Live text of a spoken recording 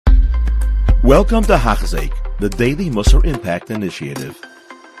Welcome to Hachzik, the Daily Musar Impact Initiative.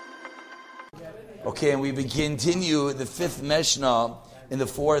 Okay, and we continue the fifth Mishnah in the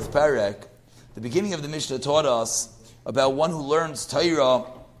fourth Perek. The beginning of the Mishnah taught us about one who learns Torah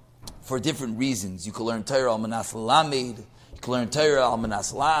for different reasons. You can learn Torah al manas lamed, you can learn Torah al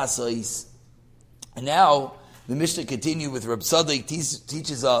manas la'asais. And now the Mishnah continues with Reb Tzaddik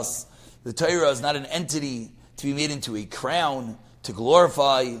teaches us the Torah is not an entity to be made into a crown to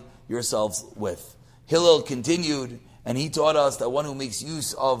glorify yourselves with. Hillel continued, and he taught us that one who makes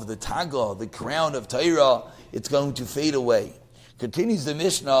use of the taga, the crown of Torah, it's going to fade away. Continues the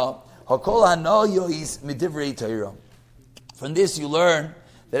Mishnah, Hakol hana yois midivrei Torah. From this you learn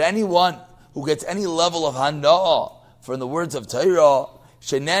that anyone who gets any level of hana from the words of Torah,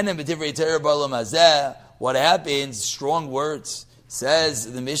 shenanem midivrei Torah ba'olam hazeh, what happens? Strong words.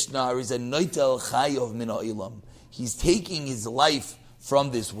 Says the Mishnah, he's a noitel chayov min ha'ilam. He's taking his life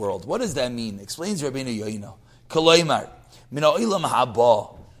from this world. What does that mean? Explains Rabbeinu Yoina. Koloimar, min ha'ilam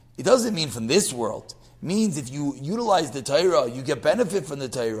haba. It doesn't mean from this world. It means if you utilize the Torah, you get benefit from the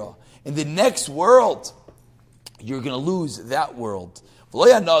Torah. In the next world, you're going to lose that world.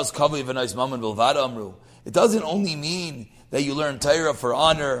 It doesn't only mean that you learn Torah for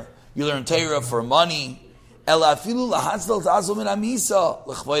honor, you learn Torah for money. This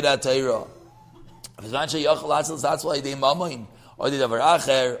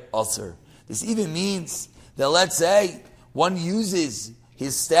even means that, let's say, one uses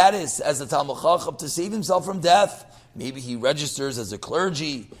his status as a Talmud Chacham to save himself from death. Maybe he registers as a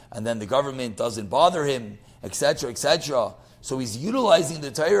clergy, and then the government doesn't bother him, etc., etc. So he's utilizing the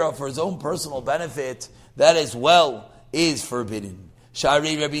Torah for his own personal benefit. That as well is forbidden.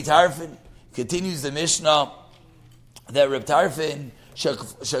 Shari Rabbi Tarfon continues the Mishnah that Reb Tarfon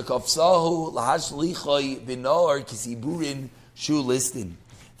shekafsahu lahashlichai binor kisiburin shu listin.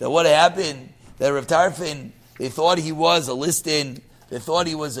 That what happened? That Reb Tarfon, they thought he was a listin, they thought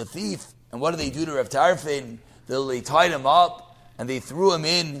he was a thief, and what did they do to Reb Tarfon? They tied him up and they threw him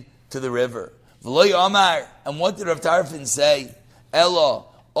in to the river. V'lo yamar, and what did Reb Tarfon say? Ella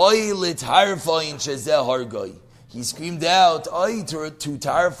oy litarfain shezeh hargoi. He screamed out, oy to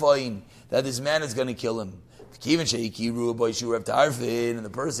tarfain, that this man is going to kill him. And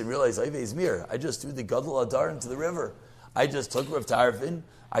the person realized, I just threw the Gadol Adar into the river. I just took Rav Tarfon,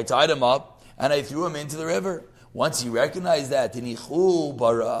 I tied him up, and I threw him into the river. Once he recognized that,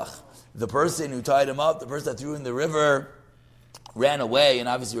 the person who tied him up, the person that threw him in the river, ran away, and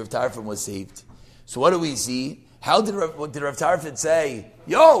obviously Rav Tarfon was saved. So what do we see? What did Rav Tarfon say?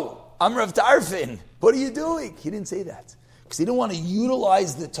 Yo, I'm Rav Tarfon. What are you doing? He didn't say that. Because he didn't want to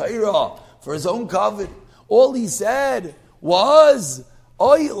utilize the Torah for his own kavod. All he said was,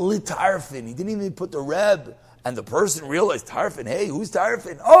 Oy litarfin. He didn't even put the Reb. And the person realized, Tarfon, hey, who's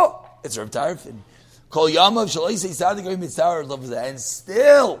Tarfon? Oh, it's Rav Tarfon. Kol yamav shalai say sadik mitzvah. And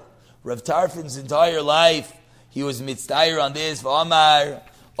still, Rav Tarfon's entire life, he was mitzvah on this. V'amar,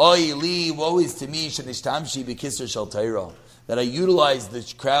 Oy li, woe is to me, shenishtamshi b'kisr shal Torah. That I utilize the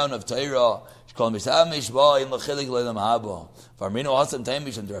crown of Torah.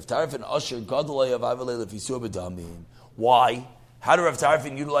 Why? How did Rav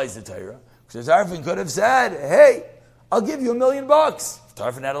Tarfon utilize the Torah? Because Tarfon could have said, hey, I'll give you $1 million.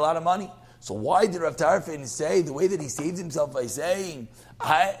 Tarfon had a lot of money. So why did Rav Tarfon say the way that he saved himself by saying,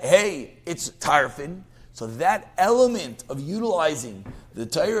 hey, it's Tarfon? So that element of utilizing the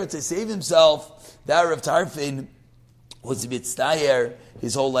Torah to save himself, that Rav Tarfon was a bit stayer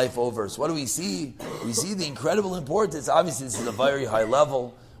his whole life over. So what do we see? We see the incredible importance. Obviously, this is a very high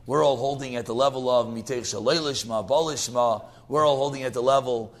level. We're all holding at the level of mitei shalei lishma, balishma. We're all holding at the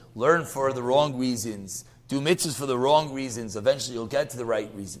level, learn for the wrong reasons, do mitzvahs for the wrong reasons. Eventually, you'll get to the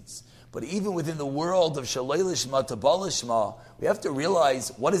right reasons. But even within the world of shalei lishma to balishma, we have to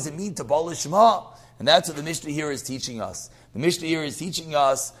realize, what does it mean to balishma? And that's what the Mishnah here is teaching us. The Mishnah here is teaching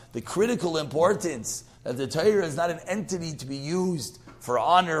us the critical importance that the Torah is not an entity to be used for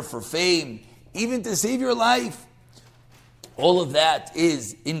honor, for fame, even to save your life. All of that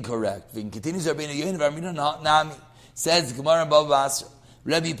is incorrect. Continues Rabbeinu Yoina Nami says Gemara Bava Basra,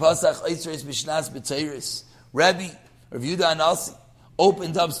 Rabbi Pasach Eisres Mishnas B'Teiris. Rabbi Rav Yehuda Anasi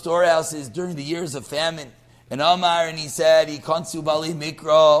opened up storehouses during the years of famine. And Amar, and he said, he konsu Bali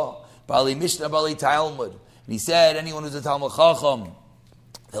Mikra, Bali Mishnah, Bali Talmud. And he said, anyone who's a Talmud Chacham,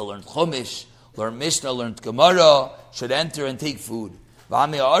 they'll learn Chumash, learn Mishnah, learn Gemara, should enter and take food. But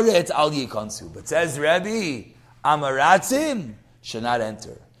says Rabbi, Amaratzim should not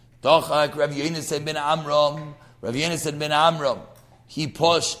enter. Dochak Rabbi Yonasan ben Amram, Rabbi Yonasan ben Amram, he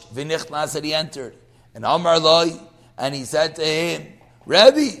pushed, v'nichnas, and he entered. And Amar Loi, and he said to him,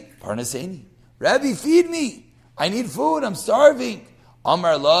 Rabbi, Parnaseni, Rebbe, feed me. I need food. I'm starving.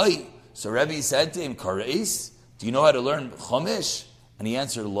 Amar Loi. So Rebbe said to him, Kareis, do you know how to learn Chumash? And he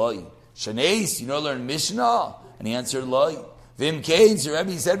answered, Loi. Shaneis, do you know how to learn Mishnah? And he answered, Loi. Vim Kain, so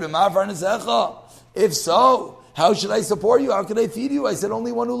Rebbe said, B'mafar Nesecha. If so, how should I support you? How can I feed you? I said,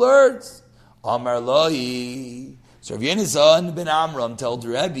 only one who learns. Amar Loi. So Rav Yonasan ben Amram told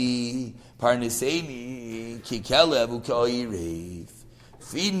Rebbe, Parneseni ki kelev u'ka'iref.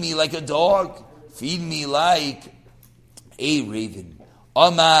 Feed me like a dog. Feed me like a raven.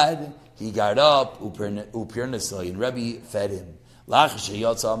 Amad, he got up, upirnesai, and Rebbe fed him. Lach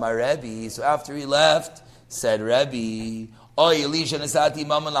sheyotza amar Rebbe. So after he left, said Rebbe, Oy, Elisha nesati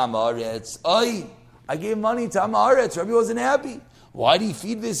maman lamaretz. Oy, I gave money to Amaretz. Rebbe wasn't happy. Why did he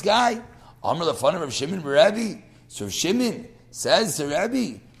feed this guy? Amar the fun of Rav Shimon Rebbe. So Rav Shimon says to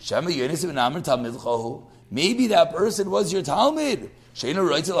Rebbe, Shema Yonis ben Amr Talmidchahu. Maybe that person was your Talmud. Sheina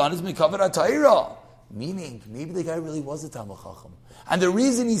writes on his mikavar atayra. Meaning, maybe the guy really was a Talmud Chacham. And the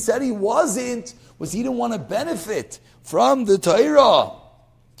reason he said he wasn't was he didn't want to benefit from the Torah.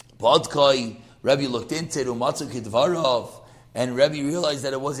 Badkai, Rebbe looked into it, Umatzu Kidvarov, and Rebbe realized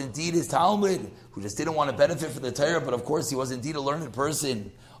that it was indeed his Talmud, who just didn't want to benefit from the Torah, but of course he was indeed a learned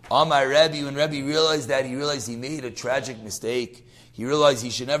person. Amar Rebbe, when Rebbe realized that, he realized he made a tragic mistake. He realized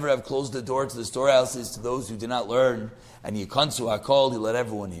he should never have closed the door to the storehouses to those who did not learn, and Yikansu HaKol, he let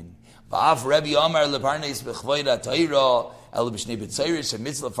everyone in. Va'af Rebbe Amar leparnes b'chvoida Torah, el b'shnei b'tzayrish, and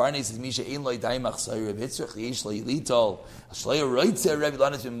mitzvah farnes is misha ein loy daimach sayre, v'yitzrach yesh loy litol, ashlaya roitze Rebbe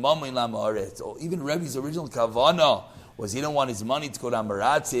lanes b'mamoin lam haaretz. Even Rebbe's original kavana was he didn't want his money to go to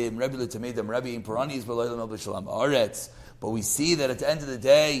Amaratzim, Rebbe l'tamedam, Rebbe in Paranis b'loy lam b'shalam haaretz. But we see that at the end of the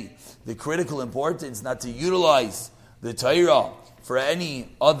day, the critical importance not to utilize the Torah for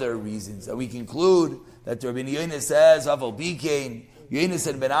any other reasons. And we conclude that the Rabbi Yonis says, Aval Bikain, Yonis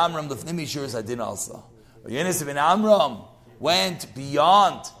and Ben Amram, the Fnimi Shurs Adin also. Yonis and Ben Amram went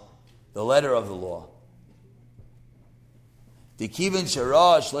beyond the letter of the law. The Kivan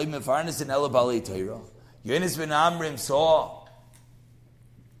Shara, Shleim Mefarnes and Ela Balei Torah. Yonis Ben Amram saw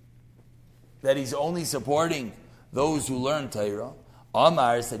that he's only supporting those who learn Torah.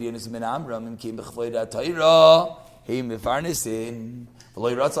 Amar said Yonis ben Amram and came b'chvoida Torah. He mefarnesin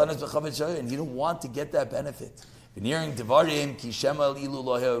v'lo yiratzan es b'chavet shayir, and he didn't want to get that benefit. V'nearing devarim ki shema ilu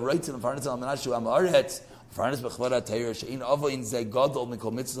lohe writes in farnes al menashu amaretz farnes b'chvoida Torah shein avo in ze gadol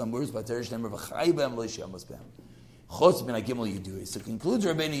mikol mitzvahs amuris b'Torah shneimar v'chaybem lo yishamos b'hem chutz min hagimel yidui. So concludes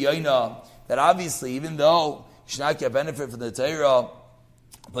Rabbeinu Yoina that obviously even though you should not get benefit from the Torah,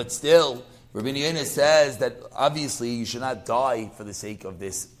 but still Rabbeinu Yoina says that obviously you should not die for the sake of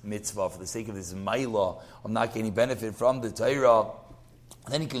this mitzvah, for the sake of this mailah, of not getting benefit from the Torah.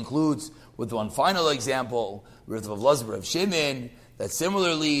 And then he concludes with one final example, with Rav Shimon, that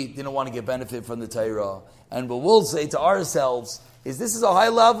similarly didn't want to get benefit from the Torah. And what we'll say to ourselves is this is a high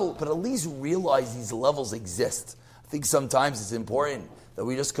level, but at least realize these levels exist. I think sometimes it's important that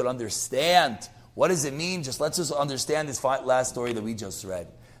we just could understand what does it mean. Just let's just understand this last story that we just read.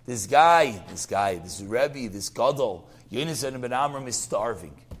 This guy, this Rebbe, this Gadol, Yonis and Ben Amram is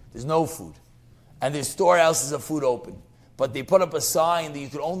starving. There's no food. And their storehouses of food open. But they put up a sign that you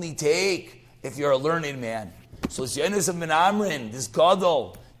could only take if you're a learned man. So Yonis and Ben Amram, this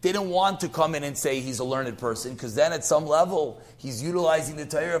Gadol, didn't want to come in and say he's a learned person, because then at some level, he's utilizing the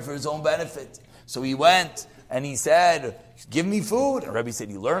Torah for his own benefit. So he went and he said, give me food. And Rebbe said,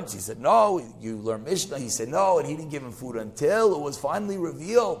 he learns. He said, no. You learn Mishnah. He said, no. And he didn't give him food until it was finally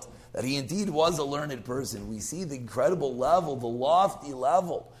revealed that he indeed was a learned person. We see the incredible level, the lofty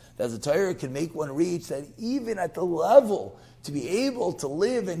level that the Torah can make one reach, that even at the level to be able to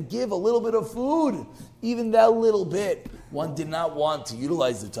live and give a little bit of food, even that little bit, one did not want to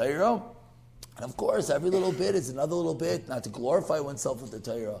utilize the Torah. And of course, every little bit is another little bit, not to glorify oneself with the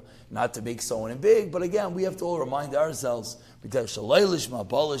Torah, not to make someone big, but again, we have to all remind ourselves, let's learn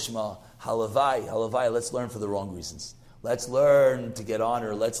for the wrong reasons. Let's learn to get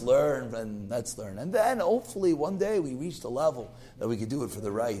honor, let's learn. And then, hopefully, one day we reach the level that we can do it for the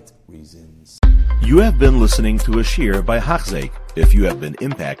right reasons. You have been listening to a shiur by Hachzeik. If you have been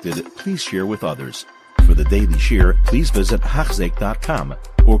impacted, please share with others. For the daily shiur, please visit Hachzeik.com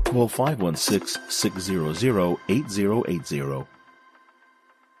or call 516-600-8080.